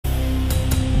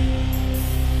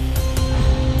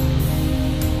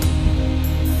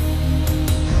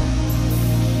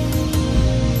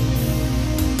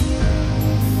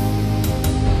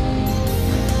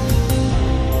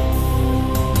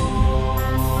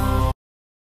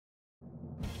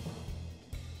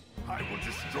I will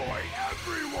destroy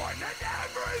everyone and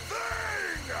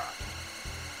everything!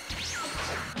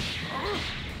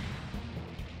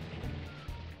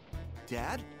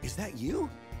 Dad, is that you?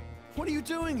 What are you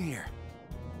doing here?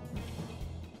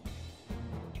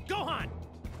 Gohan!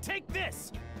 Take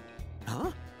this!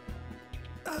 Huh?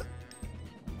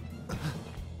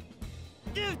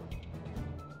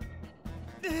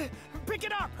 Pick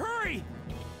it up! Hurry!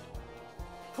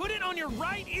 Put it on your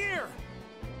right ear!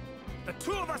 The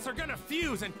two of us are gonna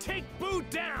fuse and take BUU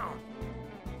down!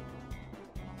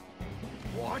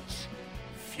 What?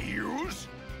 Fuse?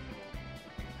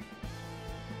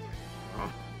 Huh?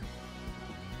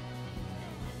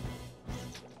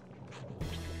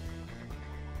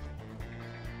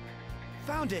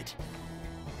 Found it!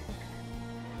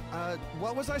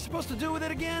 What was I supposed to do with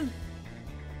it again?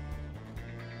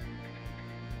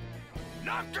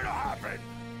 Not gonna happen!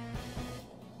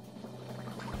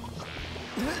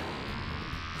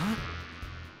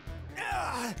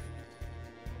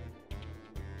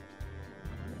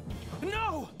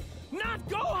 No! Not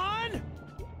Gohan!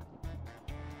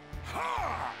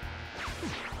 Ha!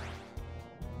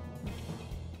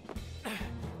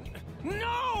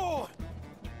 No!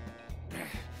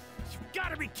 You've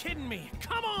gotta be kidding me!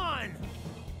 Come on!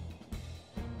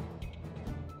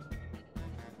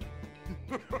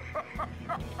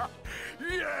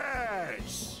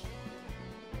 Yes!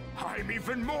 I'm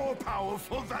even more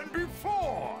powerful than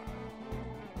before!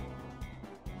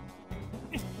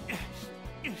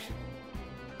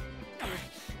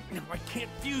 No, I can't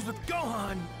fuse with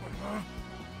Gohan!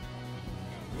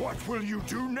 What will you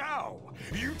do now?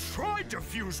 You tried to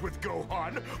fuse with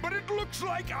Gohan, but it looks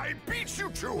like I beat you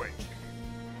to it!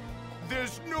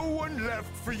 There's no one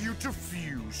left for you to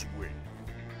fuse with.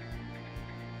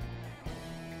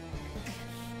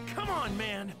 Come on,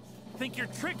 man! Think you're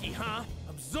tricky, huh?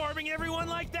 Absorbing everyone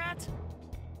like that?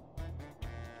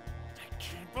 I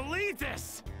can't believe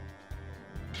this!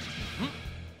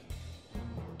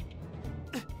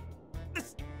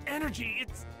 This energy,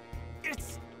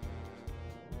 it's...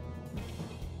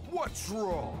 What's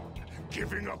wrong?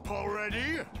 Giving up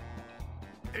already?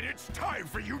 Then it's time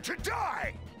for you to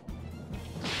die!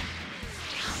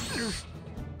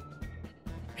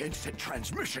 Instant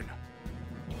transmission!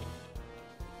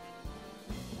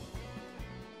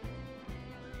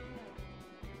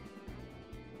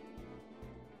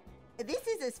 This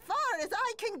is as far as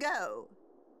I can go.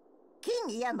 King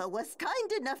Yama was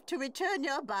kind enough to return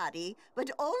your body, but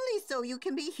only so you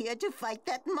can be here to fight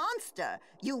that monster.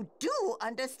 You do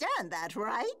understand that,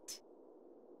 right?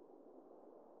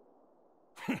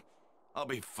 I'll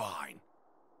be fine.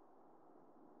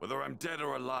 Whether I'm dead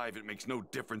or alive, it makes no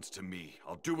difference to me.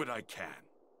 I'll do what I can.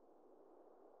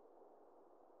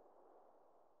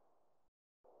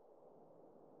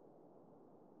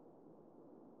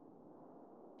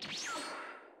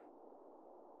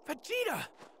 Vegeta!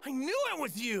 I knew it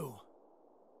was you!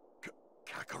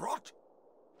 Kakarot?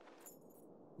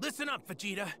 Listen up,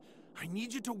 Vegeta. I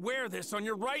need you to wear this on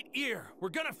your right ear. We're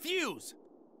gonna fuse!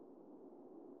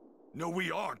 No, we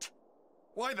aren't.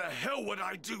 Why the hell would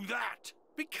I do that?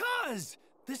 Because!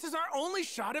 This is our only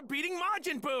shot at beating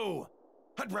Majin Buu!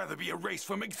 I'd rather be erased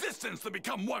from existence than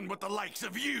become one with the likes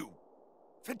of you!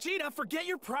 Vegeta, forget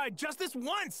your pride just this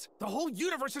once! The whole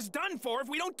universe is done for if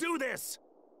we don't do this!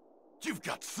 You've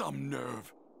got some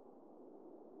nerve.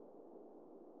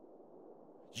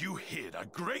 You hid a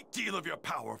great deal of your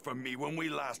power from me when we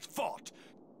last fought,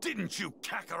 didn't you,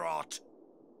 Kakarot?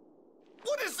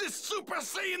 What is this Super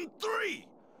Saiyan 3?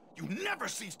 You never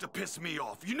cease to piss me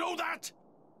off, you know that?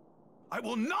 I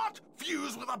will not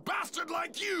fuse with a bastard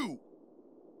like you!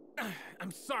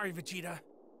 I'm sorry, Vegeta.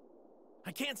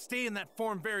 I can't stay in that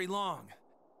form very long.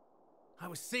 I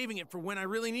was saving it for when I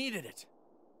really needed it.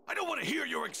 I don't want to hear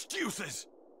your excuses!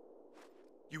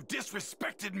 You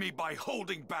disrespected me by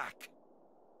holding back.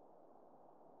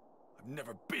 I've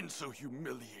never been so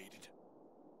humiliated.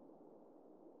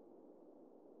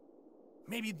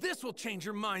 Maybe this will change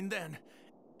your mind then.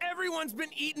 Everyone's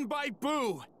been eaten by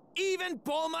BUU, even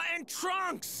Bulma and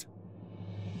Trunks!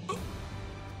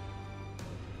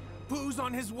 BUU's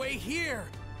on his way here.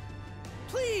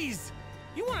 Please!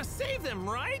 You want to save them,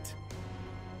 right?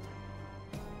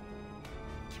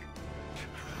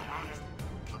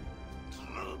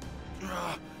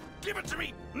 Give it to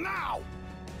me, now!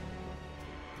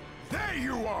 There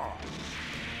you are!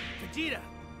 Vegeta,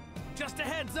 just a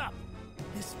heads up.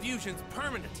 This fusion's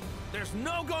permanent. There's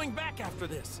no going back after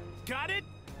this. Got it?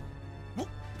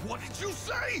 What did you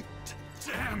say?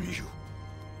 Damn you!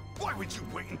 Why would you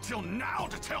wait until now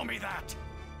to tell me that?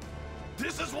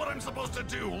 This is what I'm supposed to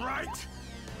do, right?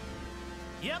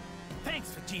 Yep.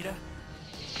 Thanks, Vegeta.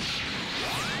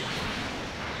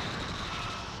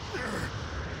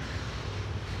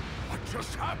 What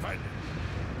just happened?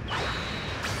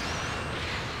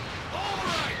 All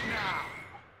right now!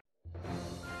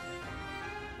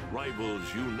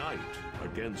 Rivals unite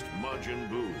against Majin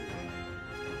Buu.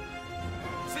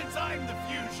 Since I'm the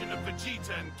fusion of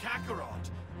Vegeta and Kakarot,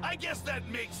 I guess that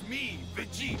makes me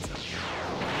Vegeta.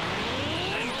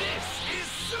 And this is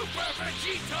Super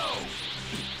Vegito!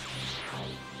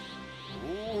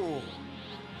 Ooh,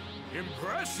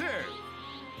 impressive!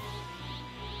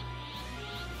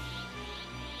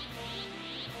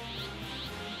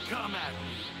 Come at me.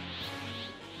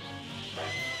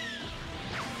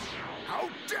 How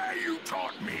dare you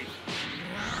taunt me!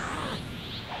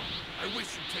 I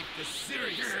wish you'd take this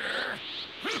seriously.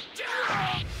 Who do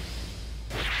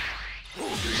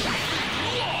you think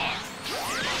you are?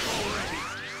 Give up already!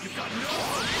 You've got no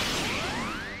hope!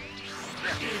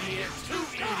 Idiot! Too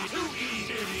easy! Too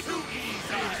easy! Idiot!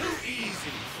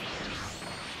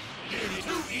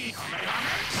 Too easy!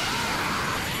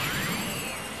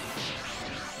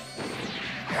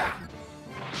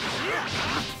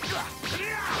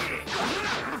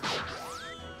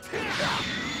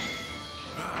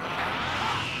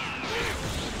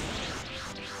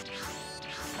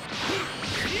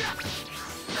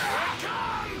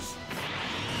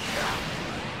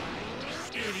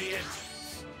 Idiot!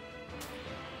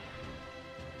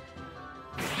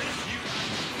 Is this you?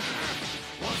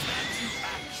 Was that you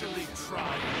actually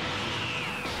trying?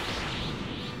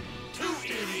 Too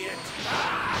idiot!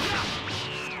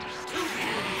 Too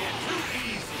idiot! Too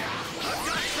easy! I've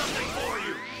got something for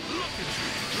you! Look at you!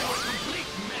 You're a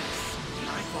complete mess!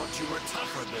 I thought you were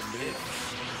tougher than this.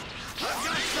 I've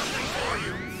got something for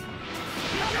you!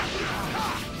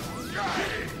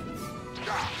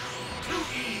 Too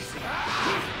easy!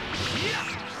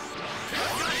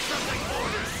 I've got something for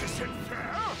you! This isn't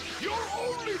fair! You're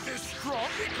only this strong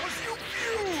because you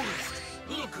fused!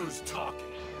 Look who's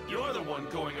talking. You're the one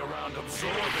going around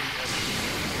absorbing everything.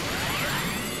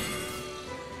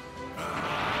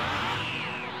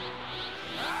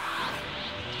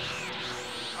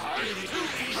 Idiot! Too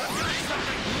easy! I've got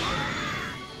something!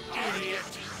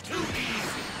 Idiot! Too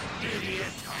easy!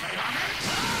 Idiot!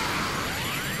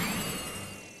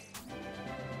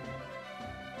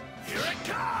 Here it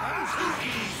comes! Too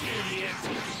easy, idiot!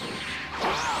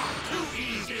 Too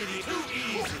easy, idiot! Too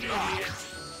easy, idiot!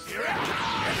 Here it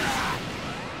comes!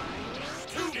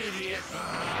 Too idiot!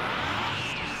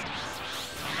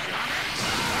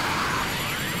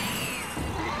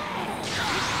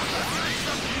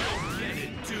 You don't get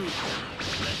it, do you?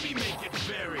 Let me make it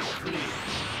very clear.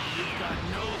 You've got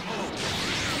no hope.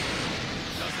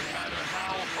 Doesn't matter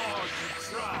how hard you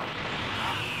try.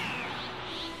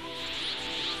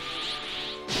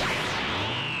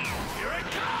 Here it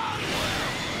comes!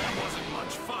 Well, that wasn't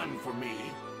much fun for me.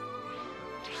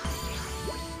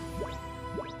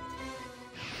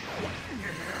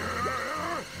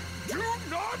 Do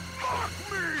not mock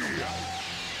me!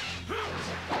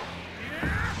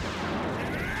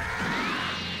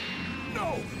 No!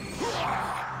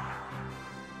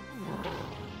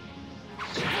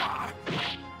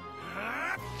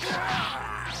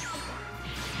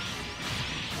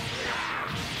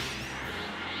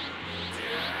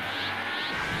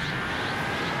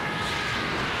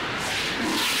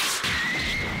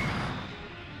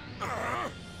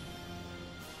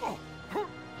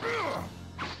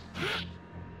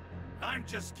 I'm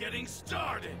just getting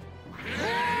started.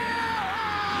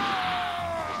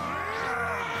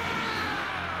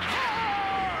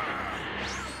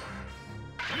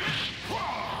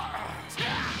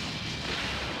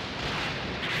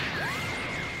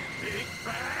 Big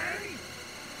Bang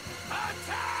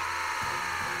Attack!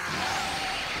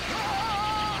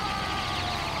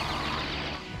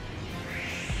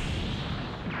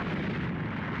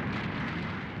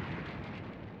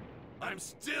 I'm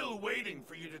still waiting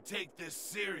for you to take this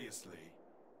seriously.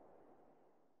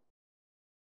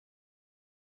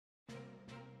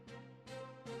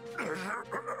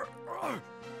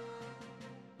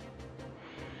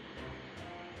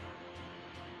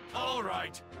 All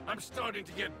right, I'm starting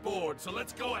to get bored, so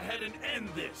let's go ahead and end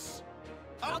this.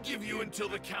 I'll give you until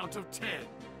the count of 10.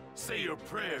 Say your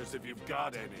prayers if you've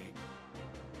got any.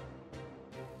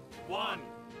 1,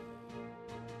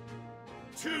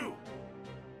 2,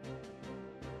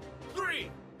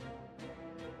 3,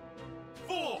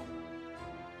 4.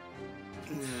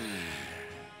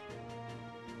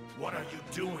 What are you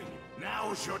doing?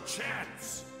 Now's your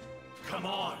chance. Come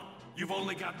on. You've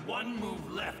only got one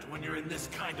move left when you're in this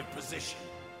kind of position.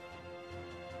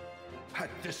 At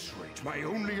this rate, my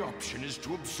only option is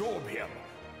to absorb him.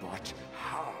 But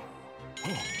how?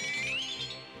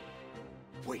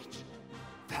 Wait,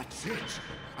 that's it.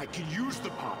 I can use the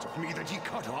part of me that he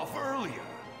cut off earlier.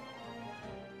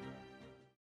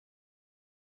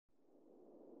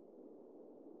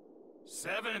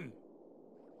 Seven.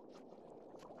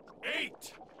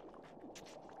 8.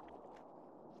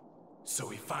 So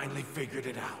he finally figured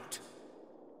it out.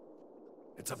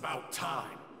 It's about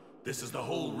time. This is the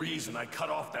whole reason I cut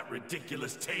off that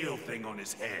ridiculous tail thing on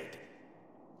his head.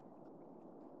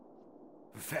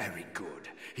 Very good.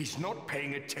 He's not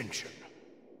paying attention.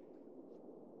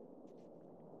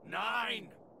 9.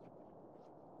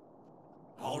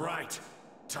 All right.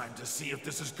 Time to see if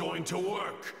this is going to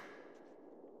work.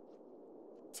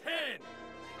 10.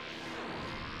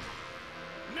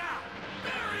 Now,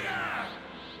 barrier!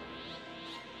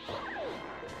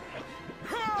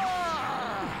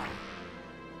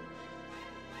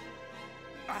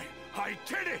 I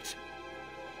did it!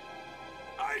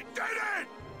 I did it!